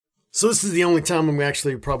So this is the only time I'm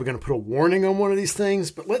actually probably going to put a warning on one of these things,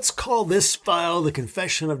 but let's call this file, The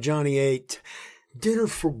Confession of Johnny 8, Dinner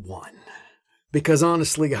for One. Because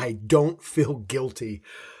honestly, I don't feel guilty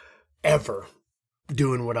ever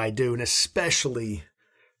doing what I do, and especially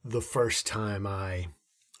the first time I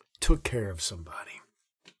took care of somebody.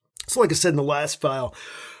 So like I said in the last file,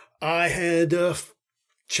 I had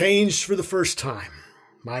changed for the first time.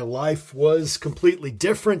 My life was completely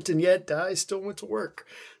different, and yet I still went to work.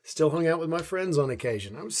 Still hung out with my friends on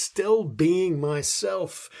occasion. I was still being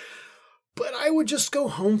myself. But I would just go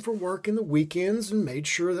home for work in the weekends and made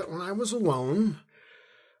sure that when I was alone,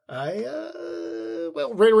 I,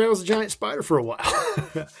 ran around as a giant spider for a while.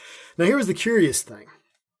 Now, here's the curious thing.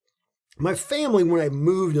 My family, when I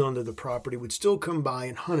moved onto the property, would still come by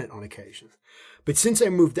and hunt it on occasion. But since I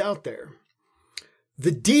moved out there,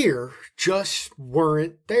 the deer just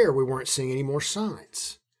weren't there. We weren't seeing any more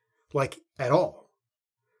signs, like at all.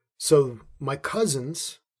 So my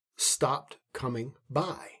cousins stopped coming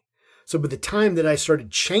by. So by the time that I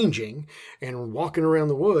started changing and walking around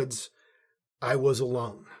the woods, I was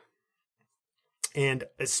alone. And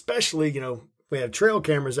especially, we have trail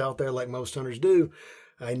cameras out there like most hunters do.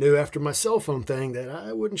 I knew after my cell phone thing that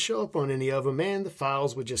I wouldn't show up on any of them, and the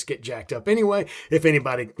files would just get jacked up anyway. If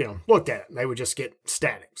anybody, looked at it, they would just get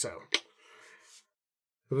static. So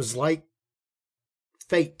it was like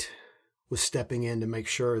fate was stepping in to make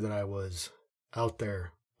sure that I was out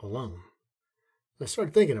there alone. I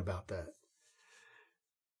started thinking about that.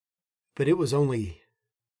 But it was only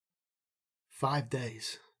 5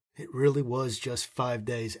 days. It really was just 5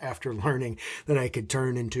 days after learning that I could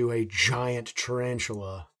turn into a giant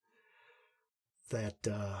tarantula that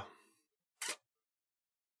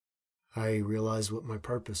I realized what my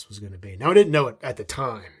purpose was going to be. Now, I didn't know it at the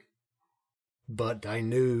time, but I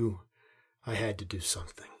knew I had to do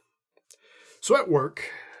something. So at work,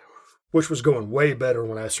 which was going way better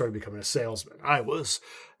when I started becoming a salesman,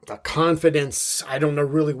 the confidence, I don't know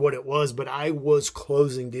really what it was, but I was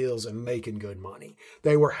closing deals and making good money.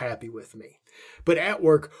 They were happy with me. But at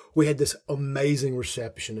work, we had this amazing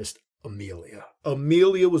receptionist, Amelia.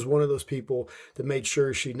 Amelia was one of those people that made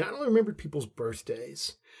sure she not only remembered people's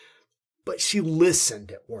birthdays, but she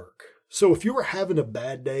listened at work. So if you were having a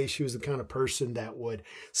bad day, she was the kind of person that would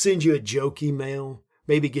send you a joke email,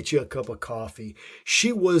 maybe get you a cup of coffee.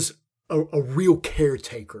 She was a real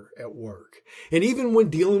caretaker at work. And even when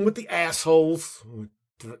dealing with the assholes,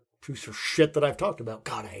 the piece of shit that I've talked about,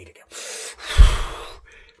 God, I hated him.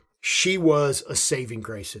 She was a saving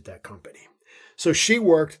grace at that company. So she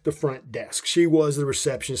worked the front desk. She was the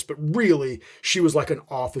receptionist, but really she was like an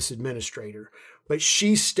office administrator. But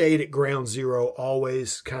she stayed at ground zero,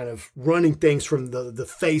 always kind of running things from the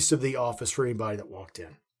face of the office for anybody that walked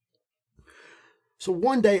in. So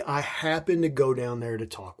one day I happened to go down there to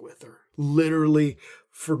talk with her, literally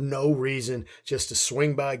for no reason, just to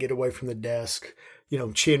swing by, get away from the desk,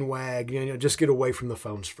 chin wag, just get away from the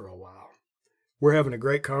phones for a while. We're having a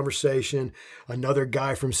great conversation. Another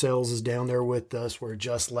guy from sales is down there with us. We're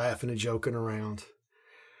just laughing and joking around.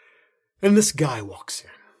 And this guy walks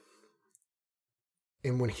in.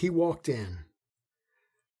 And when he walked in,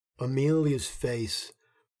 Amelia's face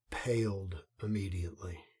paled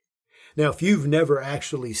immediately. Now, if you've never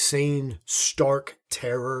actually seen stark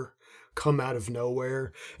terror come out of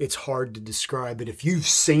nowhere, it's hard to describe it. If you've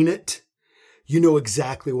seen it, you know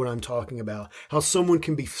exactly what I'm talking about. How someone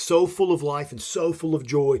can be so full of life and so full of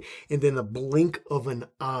joy, and then a blink of an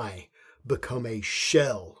eye become a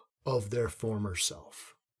shell of their former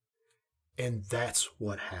self. And that's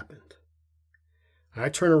what happened. I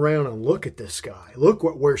turn around and look at this guy. Look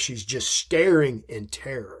where she's just staring in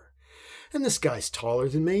terror. And this guy's taller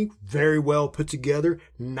than me, very well put together,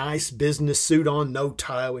 nice business suit on, no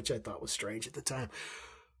tie, which I thought was strange at the time.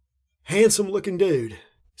 Handsome looking dude,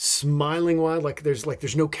 smiling wide like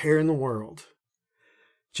there's no care in the world.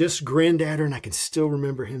 Just grinned at her, and I can still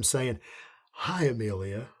remember him saying, "Hi,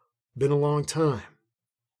 Amelia, been a long time."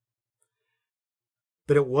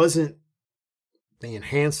 But it wasn't being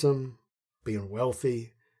handsome, being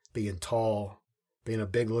wealthy, being tall, being a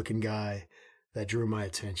big looking guy that drew my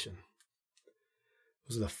attention.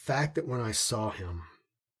 Was the fact that when I saw him,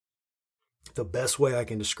 the best way I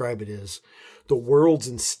can describe it is the world's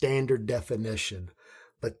in standard definition,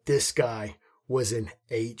 but this guy was in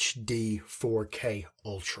HD 4K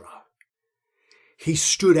Ultra. He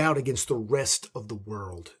stood out against the rest of the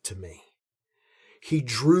world to me. He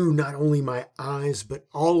drew not only my eyes, but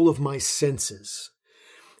all of my senses.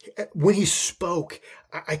 When he spoke,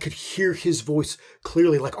 I could hear his voice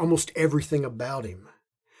clearly, like almost everything about him.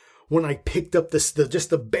 when I picked up just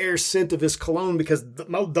the bare scent of his cologne, because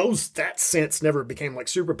that scents never became like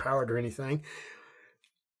superpowered or anything.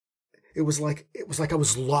 It was like I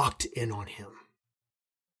was locked in on him.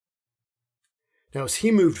 Now, as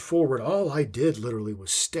he moved forward, all I did literally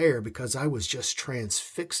was stare, because I was just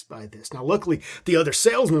transfixed by this. Now, luckily, the other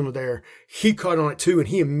salesman was there. He caught on it too, and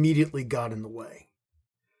he immediately got in the way.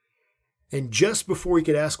 And just before he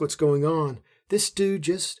could ask what's going on, this dude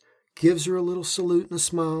just gives her a little salute and a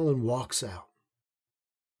smile and walks out.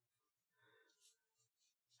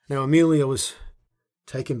 Now, Amelia was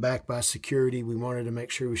taken back by security. We wanted to make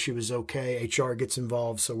sure she was okay. HR gets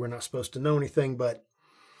involved, so we're not supposed to know anything, but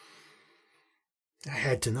I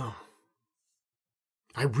had to know.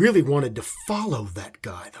 I really wanted to follow that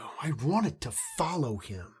guy, though. I wanted to follow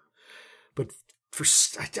him. But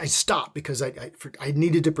I stopped because I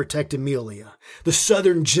needed to protect Amelia. The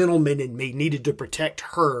Southern gentleman in me needed to protect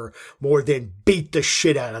her more than beat the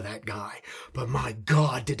shit out of that guy. But my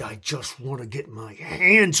God, did I just want to get my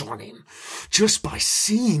hands on him just by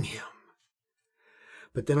seeing him.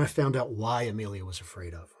 But then I found out why Amelia was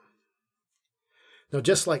afraid of him. Now,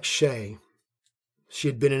 just like Shay, she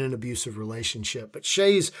had been in an abusive relationship, but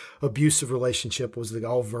Shay's abusive relationship was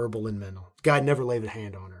all verbal and mental. God never laid a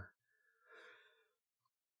hand on her.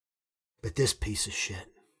 But this piece of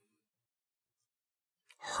shit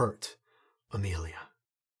hurt Amelia,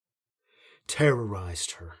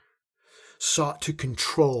 terrorized her, sought to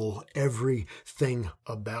control everything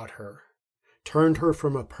about her, turned her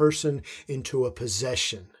from a person into a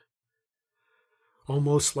possession,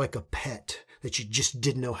 almost like a pet that you just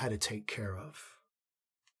didn't know how to take care of.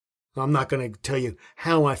 I'm not going to tell you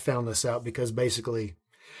how I found this out, because basically,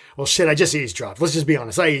 well, shit, I just eavesdropped. Let's just be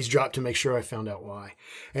honest. I eavesdropped to make sure I found out why.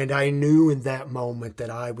 And I knew in that moment that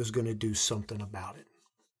I was going to do something about it.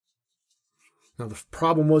 Now, the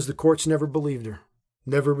problem was the courts never believed her.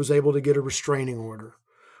 Never was able to get a restraining order.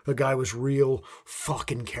 The guy was real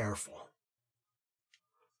fucking careful.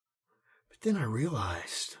 But then I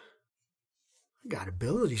realized I got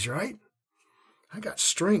abilities, right? I got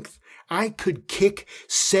strength. I could kick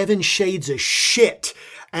 7 shades of shit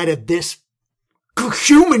out of this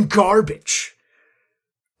human garbage.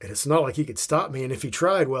 And it's not like he could stop me. And if he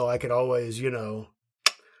tried, well, I could always,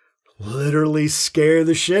 literally scare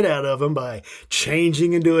the shit out of him by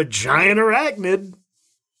changing into a giant arachnid.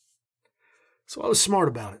 So I was smart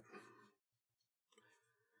about it.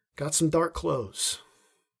 Got some dark clothes.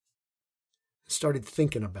 Started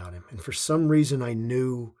thinking about him. And for some reason, I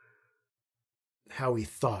knew how he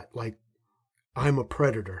thought. Like, I'm a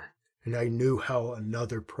predator, and I knew how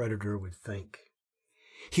another predator would think.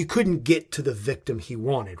 He couldn't get to the victim he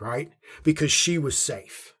wanted, right? Because she was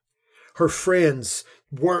safe. Her friends'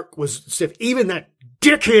 work was safe. Even that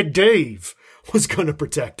dickhead Dave was going to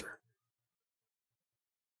protect her.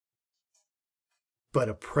 But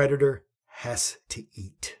a predator has to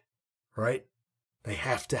eat, right? They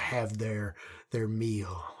have to have their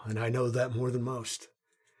meal. And I know that more than most.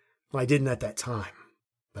 Well, I didn't at that time,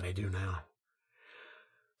 but I do now.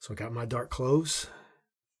 So I got my dark clothes,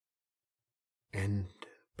 and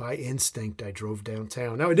by instinct, I drove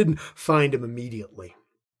downtown. Now, I didn't find him immediately.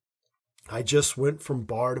 I just went from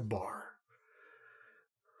bar to bar,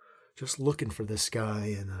 just looking for this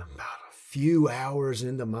guy, and about a few hours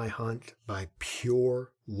into my hunt, by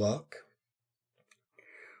pure luck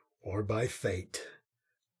or by fate,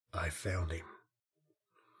 I found him.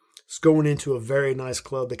 It's going into a very nice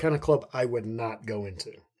club, the kind of club I would not go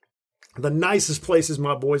into. The nicest places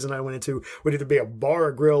my boys and I went into would either be a bar,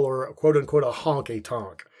 a grill, or quote unquote a honky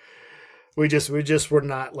tonk. We just were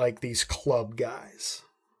not like these club guys.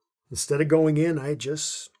 Instead of going in, I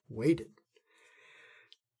just waited.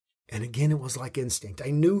 And again, it was like instinct.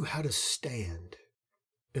 I knew how to stand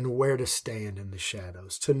and where to stand in the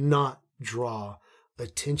shadows, to not draw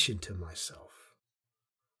attention to myself.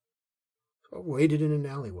 I waited in an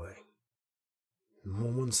alleyway. No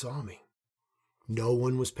one saw me. No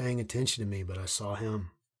one was paying attention to me, but I saw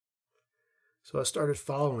him. So I started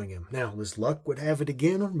following him. Now, as luck would have it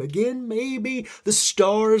again, maybe the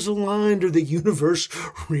stars aligned or the universe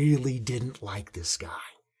really didn't like this guy.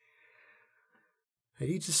 And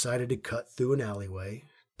he decided to cut through an alleyway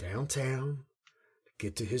downtown,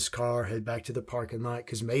 get to his car, head back to the parking lot,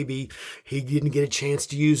 because maybe he didn't get a chance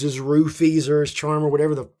to use his roofies or his charm or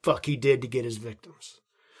whatever the fuck he did to get his victims.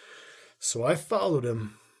 So I followed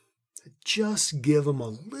him to just give him a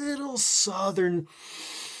little southern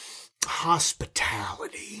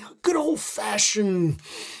hospitality, a good old-fashioned,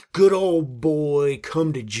 good old boy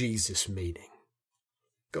come to Jesus meeting.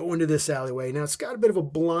 go into this alleyway. Now, it's got a bit of a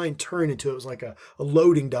blind turn into it. It was like a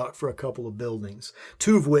loading dock for a couple of buildings,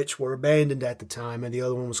 2 of which were abandoned at the time, and the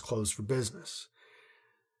other one was closed for business.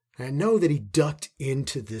 And I know that he ducked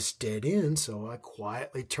into this dead end, so I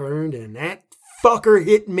quietly turned, and that fucker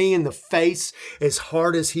hit me in the face as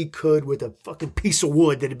hard as he could with a fucking piece of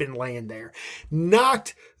wood that had been laying there.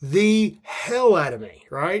 Knocked the hell out of me,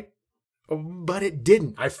 right? But it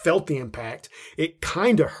didn't. I felt the impact. It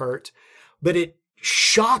kind of hurt, but it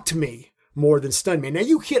shocked me more than stunned me. Now,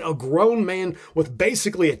 you hit a grown man with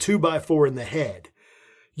basically a 2x4 in the head.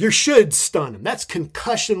 You should stun him. That's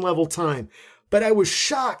concussion level time. But I was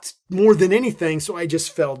shocked more than anything, so I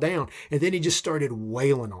just fell down. And then he just started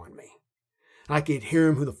wailing on me. I could hear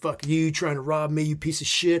him, "Who the fuck are you, trying to rob me, you piece of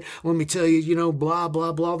shit? Let me tell you, blah,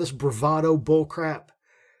 blah, blah, this bravado bullcrap."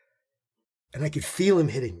 And I could feel him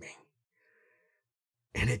hitting me.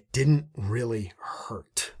 And it didn't really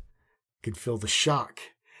hurt. Could feel the shock.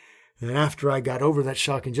 And after I got over that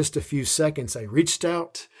shock in just a few seconds, I reached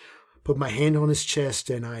out, put my hand on his chest,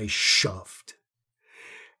 and I shoved.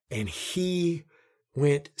 And he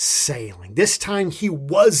went sailing. This time he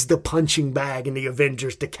was the punching bag in the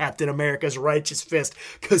Avengers to Captain America's righteous fist,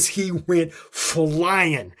 because he went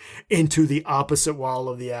flying into the opposite wall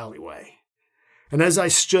of the alleyway. And as I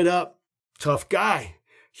stood up, tough guy,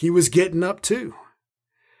 he was getting up too.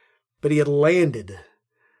 But he had landed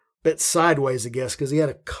bit sideways, I guess, because he had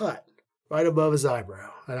a cut right above his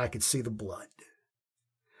eyebrow, and I could see the blood.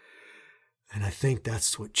 And I think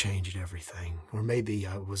that's what changed everything, or maybe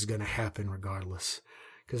it was going to happen regardless,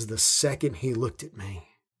 because the second he looked at me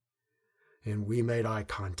and we made eye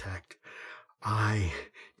contact, I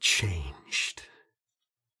changed.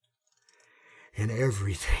 And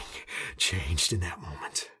everything changed in that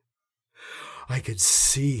moment. I could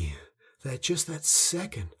see that just that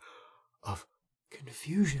second of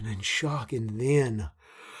confusion and shock, and then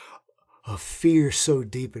a fear so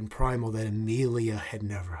deep and primal that Amelia had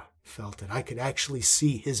never felt it. I could actually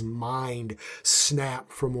see his mind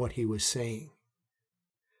snap from what he was saying.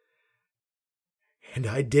 And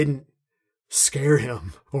I didn't scare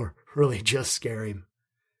him, or really just scare him.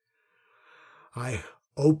 I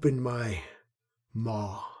opened my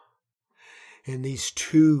maw, and these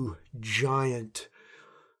 2 giant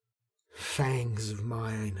fangs of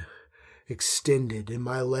mine extended, and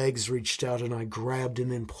my legs reached out, and I grabbed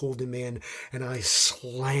him and pulled him in, and I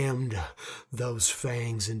slammed those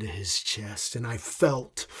fangs into his chest, and I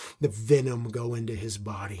felt the venom go into his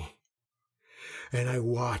body. And I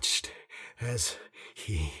watched as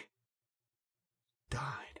he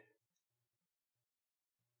died.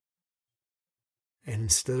 And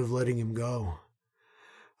instead of letting him go,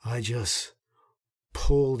 I just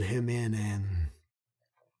pulled him in and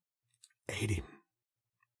ate him.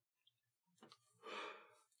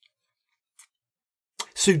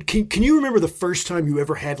 So can you remember the first time you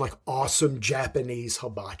ever had like awesome Japanese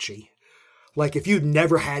hibachi? Like if you'd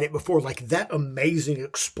never had it before, like that amazing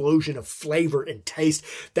explosion of flavor and taste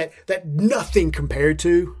that nothing compared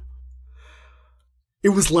to. It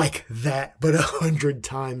was like that, but 100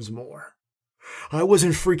 times more. I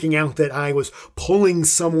wasn't freaking out that I was pulling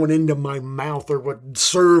someone into my mouth, or what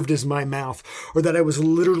served as my mouth, or that I was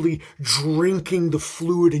literally drinking the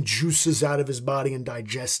fluid and juices out of his body and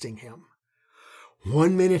digesting him.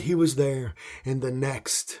 One minute he was there, and the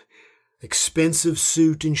next, expensive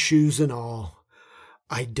suit and shoes and all,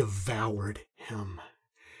 I devoured him.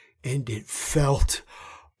 And it felt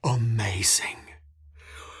amazing.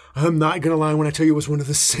 I'm not going to lie when I tell you it was one of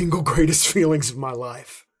the single greatest feelings of my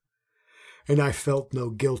life. And I felt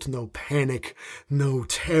no guilt, no panic, no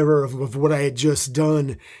terror of what I had just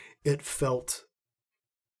done. It felt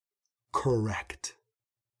correct.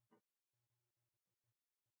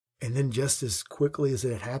 And then just as quickly as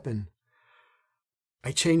it had happened,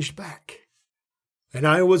 I changed back. And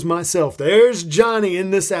I was myself. There's Johnny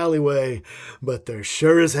in this alleyway, but there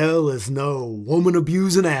sure as hell is no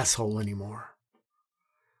woman-abusing asshole anymore.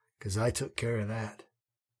 'Cause I took care of that.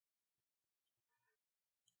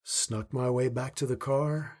 Snuck my way back to the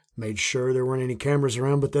car, made sure there weren't any cameras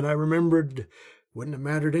around, but then I remembered it wouldn't have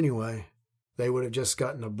mattered anyway. They would have just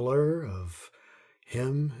gotten a blur of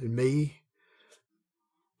him and me.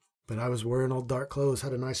 But I was wearing all dark clothes,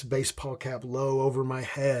 had a nice baseball cap low over my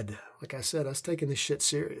head. Like I said, I was taking this shit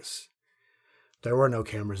serious. There were no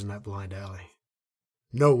cameras in that blind alley.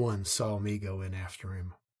 No one saw me go in after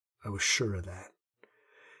him. I was sure of that.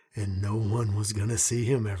 And no one was going to see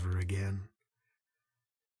him ever again.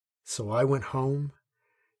 So I went home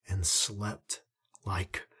and slept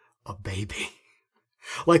like a baby.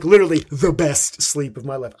 Like literally the best sleep of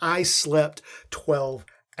my life. I slept 12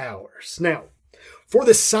 hours. Now, For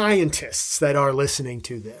the scientists that are listening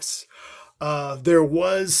to this, there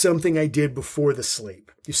was something I did before the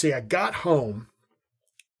sleep. You see, I got home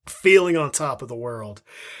feeling on top of the world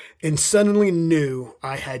and suddenly knew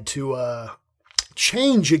I had to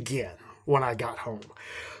change again when I got home.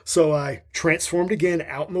 So I transformed again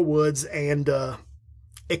out in the woods and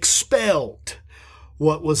expelled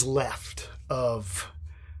what was left of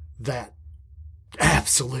that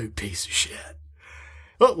absolute piece of shit.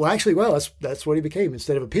 That's what he became.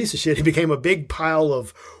 Instead of a piece of shit, he became a big pile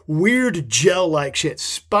of weird gel-like shit.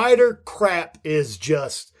 Spider crap is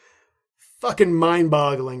just fucking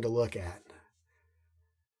mind-boggling to look at.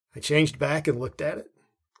 I changed back and looked at it,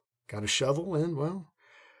 got a shovel and,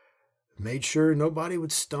 made sure nobody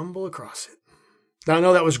would stumble across it. Now, I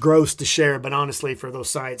know that was gross to share, but honestly, for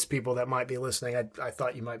those science people that might be listening, I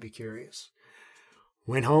thought you might be curious.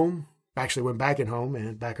 Went back in home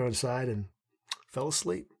and back on side and fell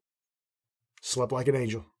asleep. Slept like an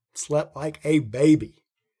angel. Slept like a baby.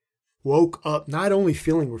 Woke up not only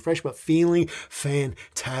feeling refreshed, but feeling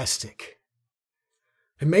fantastic.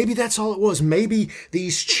 And maybe that's all it was. Maybe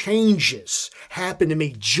these changes happened to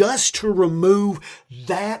me just to remove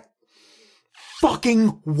that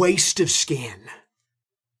fucking waste of skin.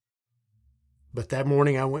 But that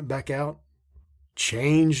morning I went back out,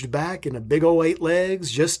 changed back in a big old 8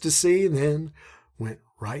 legs just to see, and then went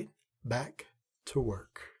right back to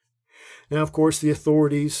work. Now, of course, the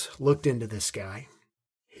authorities looked into this guy.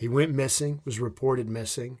 He went missing, was reported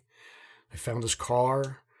missing. They found his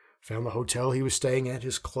car, found the hotel he was staying at,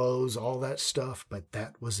 his clothes, all that stuff, but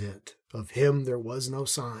that was it. Of him, there was no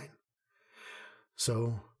sign.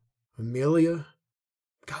 So Amelia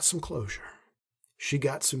got some closure. She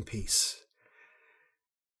got some peace.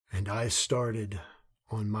 And I started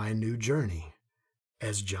on my new journey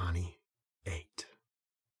as Johnny 8.